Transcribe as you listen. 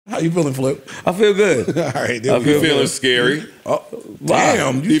you feeling, Flip? I feel good. All right, I feel feeling scary. Oh,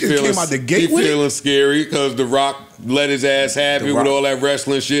 damn, you just came out the gate with it? He feeling scary because The Rock let his ass have it with all that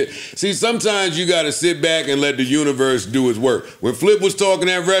wrestling shit. See, sometimes you got to sit back and let the universe do its work. When Flip was talking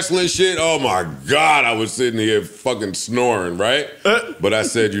that wrestling shit, oh my God, I was sitting here fucking snoring, right? But I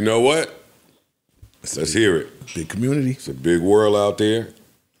said, you know what? Let's hear it. Big community. It's a big world out there.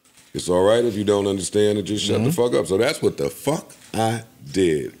 It's all right if you don't understand it, just shut the fuck up. So that's what the fuck I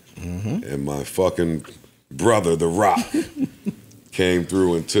did. And my fucking brother, The Rock, came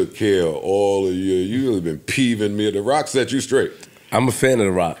through and took care of all of you. You really been peeving me. The Rock set you straight. I'm a fan of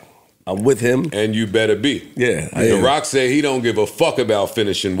The Rock. I'm with him. And you better be. Yeah. The Rock said he don't give a fuck about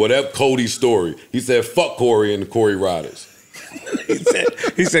finishing whatever Cody's story. He said fuck Corey and the Corey Riders.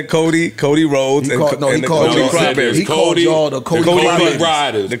 he said Cody Rhodes, he called y'all the Cody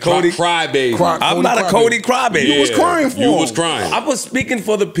Riders. The Cody Crybaby. I'm not a Cody Crybaby. You was crying for him. You was crying. I was speaking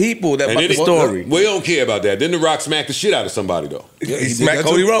for the people that about the story. We don't care about that. Then The Rock smacked the shit out of somebody though. Yeah, he smacked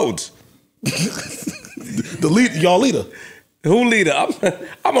Cody Rhodes. The lead, y'all leader. Who leader?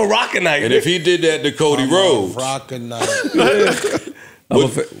 I'm a Rockinite. And if he did that to Cody Rhodes, Rockinite.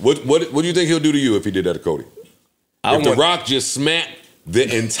 what do you think he'll do to you if he did that to Cody? If The Rock just smacked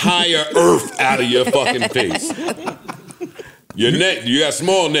the entire earth out of your fucking face. Your neck, you got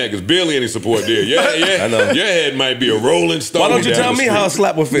small neck. There's barely any support there. Yeah. I know. Your head might be a rolling stone. Why don't you tell me how a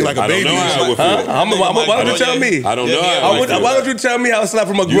slap would feel? Like a baby. I don't know how it would feel. Why don't you tell me? I don't know how it would feel. Why don't you tell me how a slap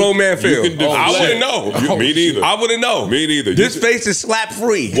from a grown man feel? I wouldn't know. Me neither. I wouldn't know. Me neither. This face is slap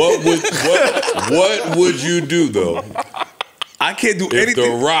free. What would you do though? I can't do anything.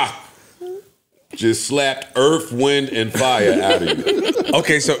 If The Rock just slapped earth, wind, and fire out of you.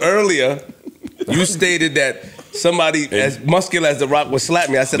 Okay, so earlier you stated that somebody as muscular as The Rock would slap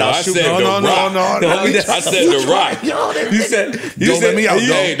me. I said, I'll shoot. No. I said The Rock. You said, don't let me out.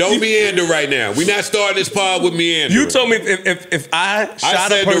 Hey, don't meander right now. We not starting this pod with meander. You told me if I shot a person. I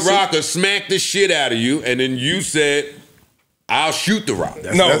said The Rock will smack the shit out of you, and then you said, I'll shoot The Rock.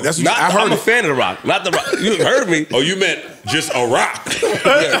 I'm a fan of The Rock, not The Rock. You heard me. Oh, you meant just a rock. He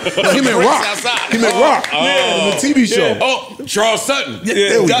meant rock. He meant rock. In the TV show. Oh, Charles Sutton.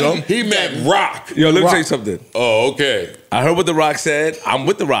 There we go. He meant rock. Yo, let me tell you something. Oh, okay. I heard what The Rock said. I'm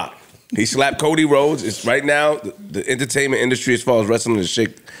with The Rock. He slapped Cody Rhodes. It's right now, the entertainment industry as far as wrestling is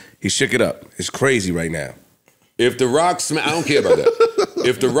he shook it up. It's crazy right now. If The Rock smack, I don't care about that.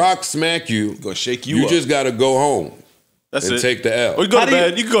 If The Rock smack you, gonna shake you up. just got to go home. That's and it. Take the L. Or you go to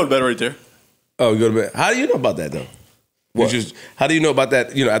bed. You can go to bed right there. Oh, you go to bed. How do you know about that though? How do you know about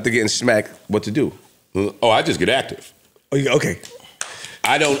that? You know, after getting smacked, what to do? Oh, I just get active. Oh, okay.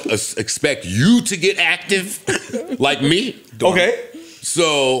 I don't expect you to get active like me. Okay.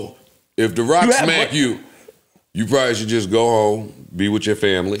 So if The Rock smack you, you probably should just go home, be with your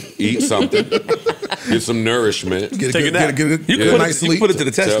family, eat something, get some nourishment. Get a nice sleep. You put it to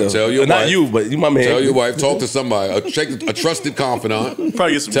the test though. Tell your wife. Not you, but you my man. Tell your wife, talk to somebody, a trusted confidant.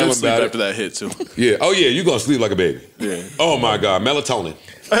 Probably get some good sleep after that hit too. Yeah. Oh yeah, you're gonna sleep like a baby. Yeah. Oh my God, melatonin.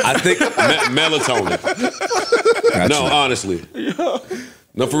 I think melatonin. No, honestly.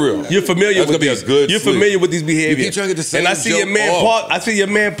 No, for real. You're familiar with these. You're familiar with these behaviors. You keep trying to get the same and I see your man Park. I see your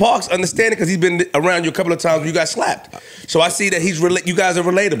man Parks understanding because he's been around you a couple of times when you got slapped. So I see that you guys are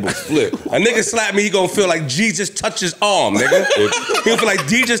relatable. Flip. A nigga slap me, he gonna feel like Jesus touched his arm, nigga. He gonna feel like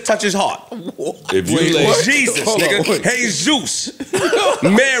Jesus touched his heart. If you Jesus, nigga. Jesus,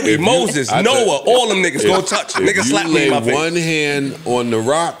 Mary, Moses, Noah, all them niggas go touch. Nigga slap me in my face. Lay one hand on The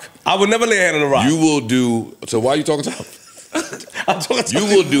Rock. I would never lay a hand on The Rock. You will do. So why are you talking tough? You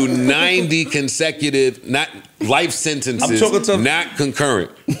will do 90 consecutive, not life sentences, not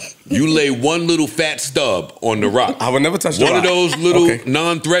concurrent. You lay one little fat stub on The Rock. I would never touch The Rock. One of those little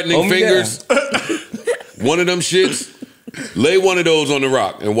non-threatening fingers. One of them shits. Lay one of those on The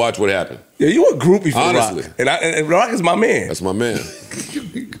Rock and watch what happens. Yeah, you a groupie for honestly. The Rock. And Rock is my man. That's my man.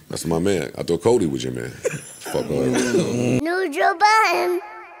 That's my man. I thought Cody was your man. Fuck all that. New Joe Budden.